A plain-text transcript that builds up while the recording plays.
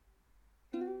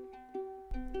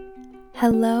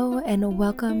Hello, and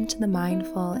welcome to the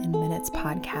Mindful in Minutes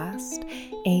podcast,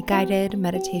 a guided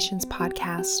meditations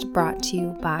podcast brought to you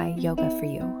by Yoga for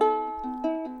You.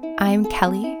 I'm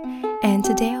Kelly, and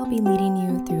today I'll be leading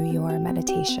you through your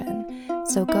meditation.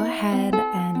 So go ahead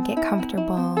and get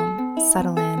comfortable,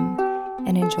 settle in,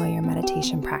 and enjoy your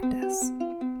meditation practice.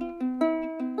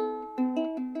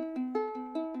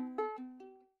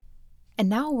 And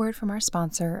now a word from our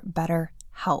sponsor,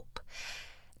 BetterHelp.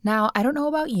 Now, I don't know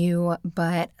about you,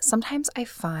 but sometimes I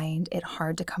find it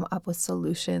hard to come up with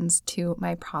solutions to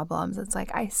my problems. It's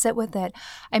like I sit with it,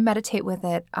 I meditate with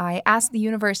it, I ask the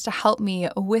universe to help me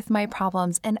with my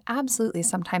problems, and absolutely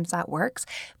sometimes that works.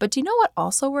 But do you know what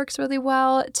also works really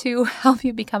well to help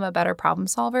you become a better problem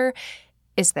solver?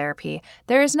 Is therapy.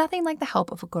 There is nothing like the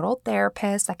help of a good old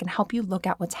therapist that can help you look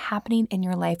at what's happening in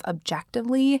your life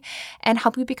objectively and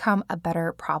help you become a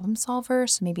better problem solver.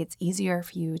 So maybe it's easier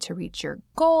for you to reach your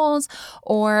goals,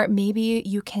 or maybe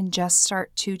you can just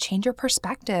start to change your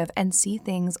perspective and see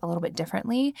things a little bit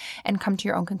differently and come to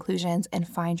your own conclusions and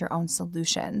find your own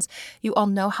solutions. You all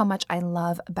know how much I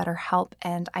love BetterHelp,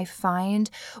 and I find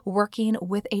working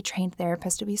with a trained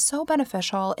therapist to be so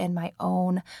beneficial in my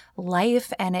own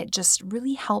life, and it just really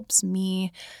helps me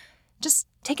just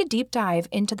take a deep dive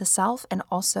into the self and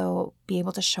also be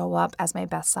able to show up as my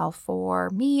best self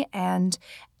for me and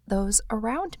those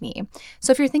around me.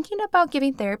 So if you're thinking about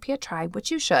giving therapy a try, which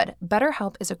you should,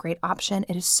 BetterHelp is a great option.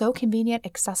 It is so convenient,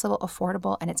 accessible,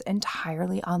 affordable, and it's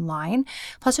entirely online.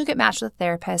 Plus, you'll get matched with a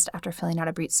therapist after filling out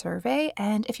a brief survey.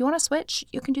 And if you want to switch,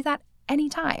 you can do that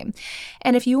anytime.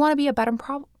 And if you want to be a better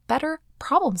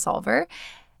problem solver,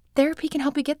 therapy can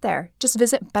help you get there. Just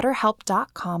visit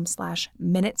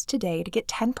betterhelp.com/minutes today to get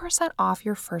 10% off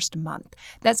your first month.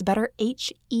 That's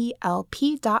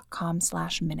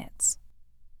betterhelp.com/minutes.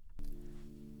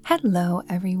 Hello,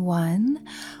 everyone.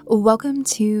 Welcome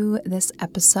to this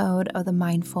episode of the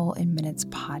Mindful in Minutes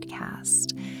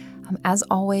podcast. As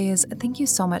always, thank you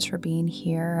so much for being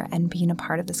here and being a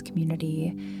part of this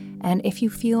community. And if you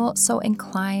feel so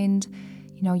inclined,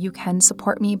 you can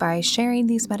support me by sharing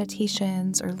these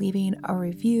meditations or leaving a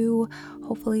review,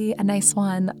 hopefully a nice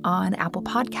one on Apple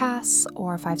Podcasts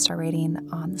or a 5-star rating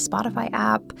on the Spotify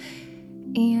app.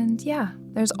 And yeah,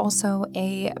 there's also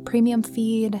a premium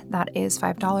feed that is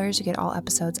 $5. You get all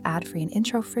episodes ad-free and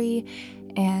intro-free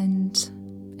and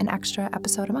an extra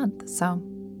episode a month. So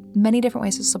many different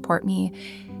ways to support me,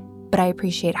 but I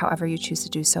appreciate however you choose to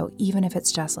do so, even if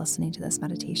it's just listening to this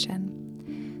meditation.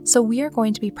 So we are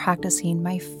going to be practicing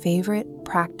my favorite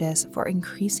practice for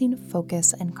increasing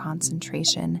focus and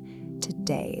concentration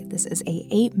today. This is a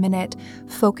 8-minute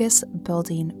focus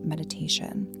building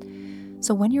meditation.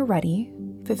 So when you're ready,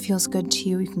 if it feels good to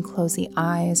you, you can close the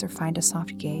eyes or find a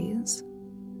soft gaze.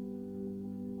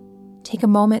 Take a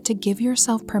moment to give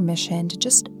yourself permission to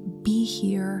just be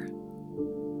here,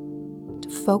 to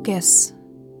focus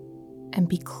and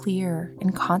be clear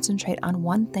and concentrate on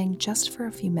one thing just for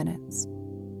a few minutes.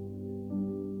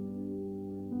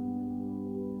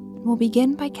 We'll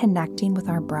begin by connecting with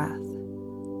our breath.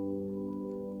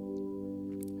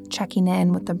 Checking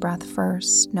in with the breath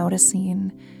first,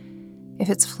 noticing if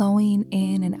it's flowing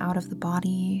in and out of the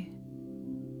body.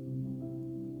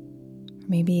 Or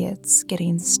maybe it's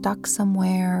getting stuck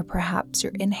somewhere. Perhaps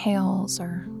your inhales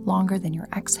are longer than your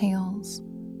exhales.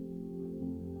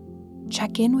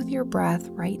 Check in with your breath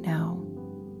right now.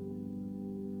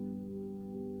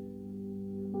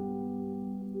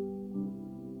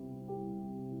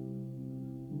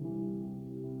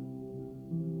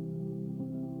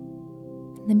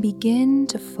 And then begin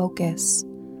to focus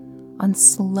on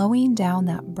slowing down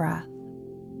that breath,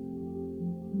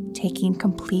 taking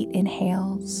complete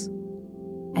inhales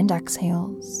and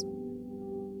exhales,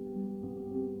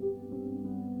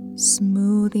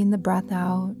 smoothing the breath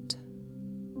out,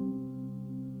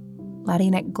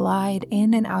 letting it glide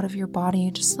in and out of your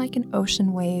body just like an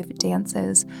ocean wave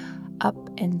dances up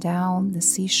and down the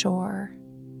seashore,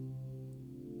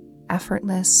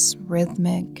 effortless,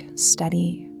 rhythmic,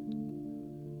 steady.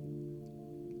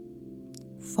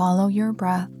 Follow your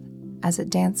breath as it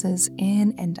dances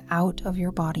in and out of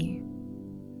your body.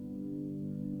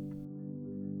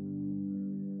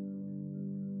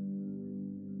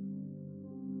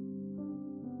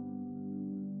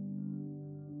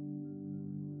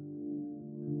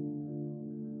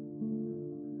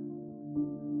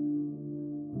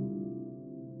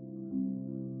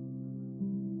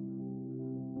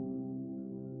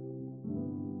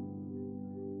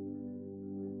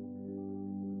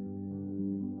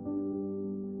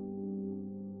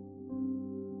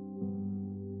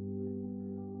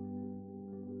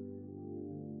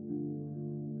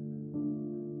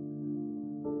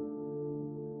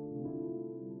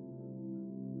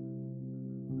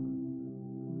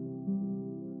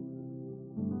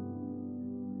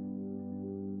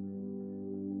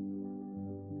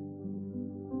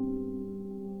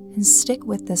 and stick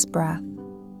with this breath.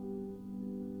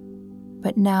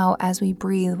 But now, as we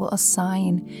breathe, we'll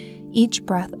assign each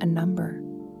breath a number.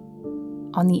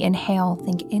 On the inhale,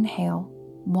 think inhale,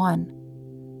 1.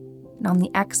 And on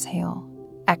the exhale,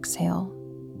 exhale,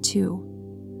 2.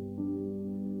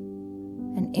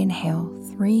 And inhale,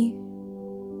 3.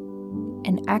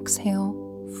 And exhale,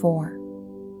 4.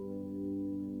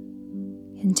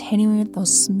 Continuing with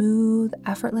those smooth,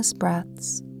 effortless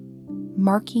breaths,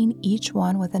 marking each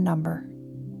one with a number.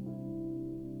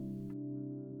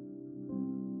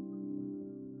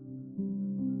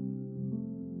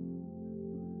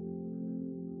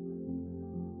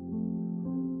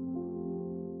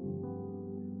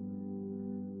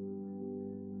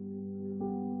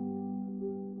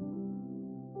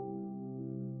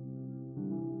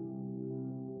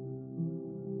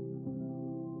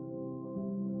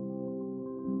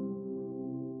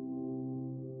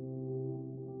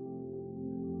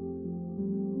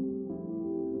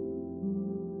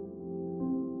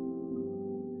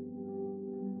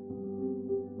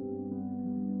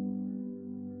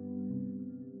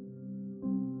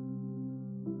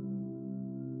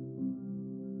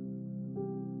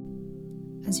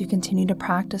 As you continue to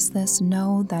practice this,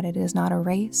 know that it is not a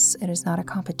race, it is not a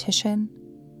competition.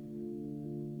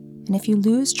 And if you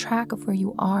lose track of where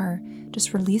you are,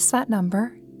 just release that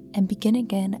number and begin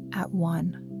again at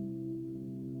 1.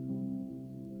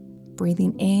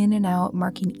 Breathing in and out,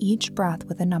 marking each breath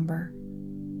with a number.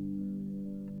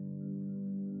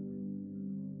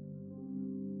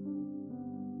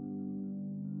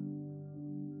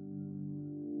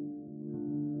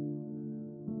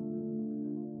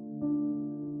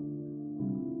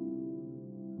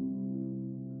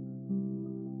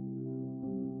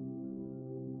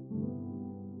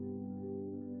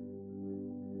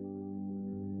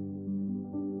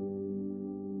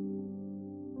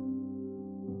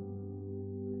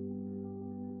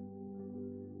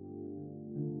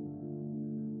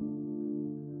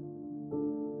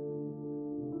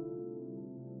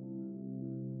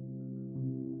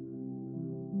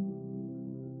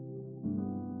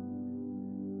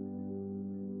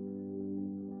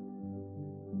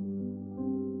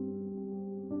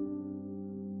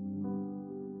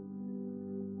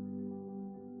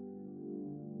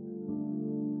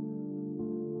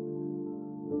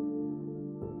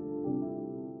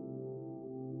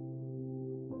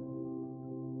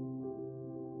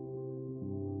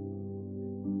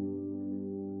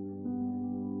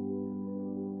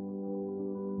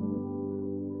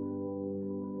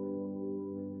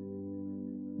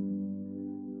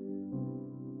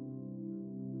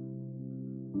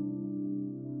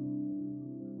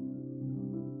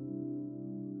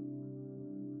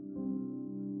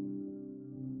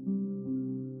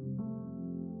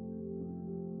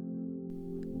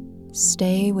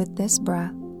 Stay with this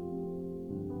breath,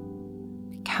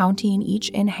 counting each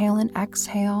inhale and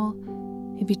exhale,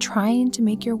 maybe trying to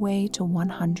make your way to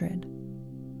 100.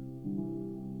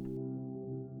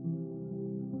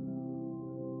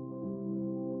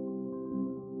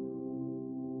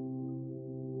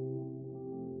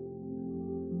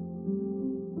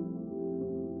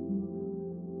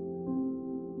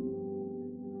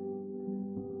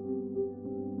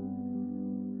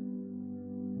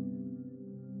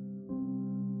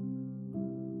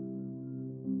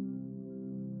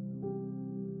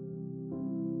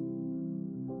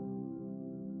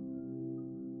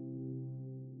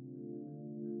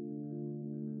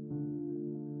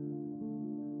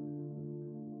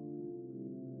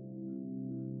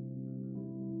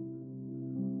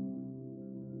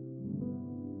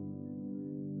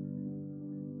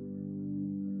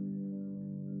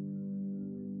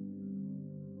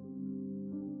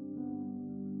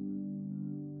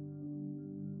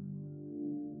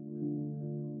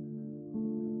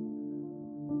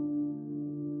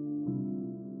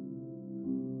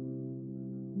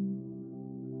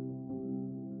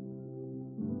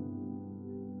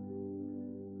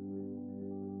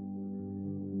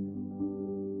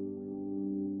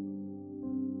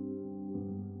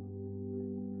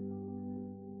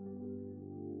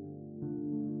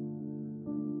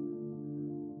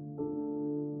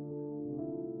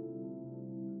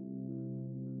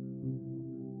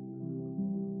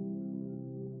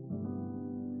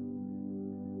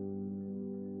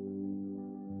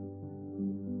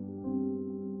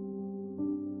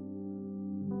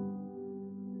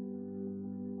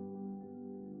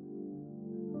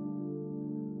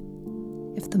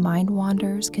 If the mind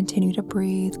wanders, continue to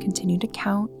breathe, continue to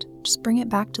count. Just bring it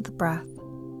back to the breath.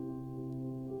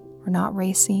 We're not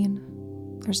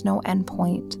racing. There's no end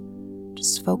point.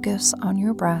 Just focus on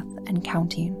your breath and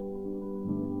counting.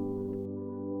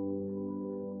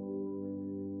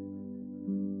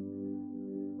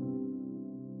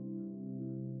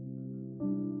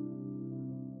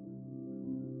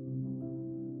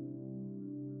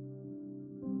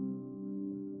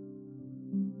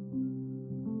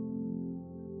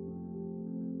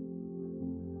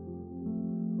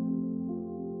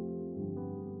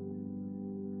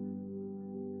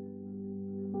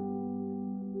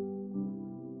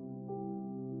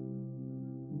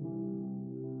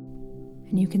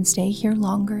 And you can stay here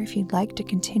longer if you'd like to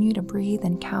continue to breathe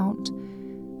and count,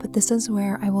 but this is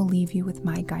where I will leave you with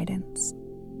my guidance.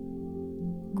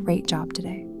 Great job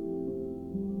today.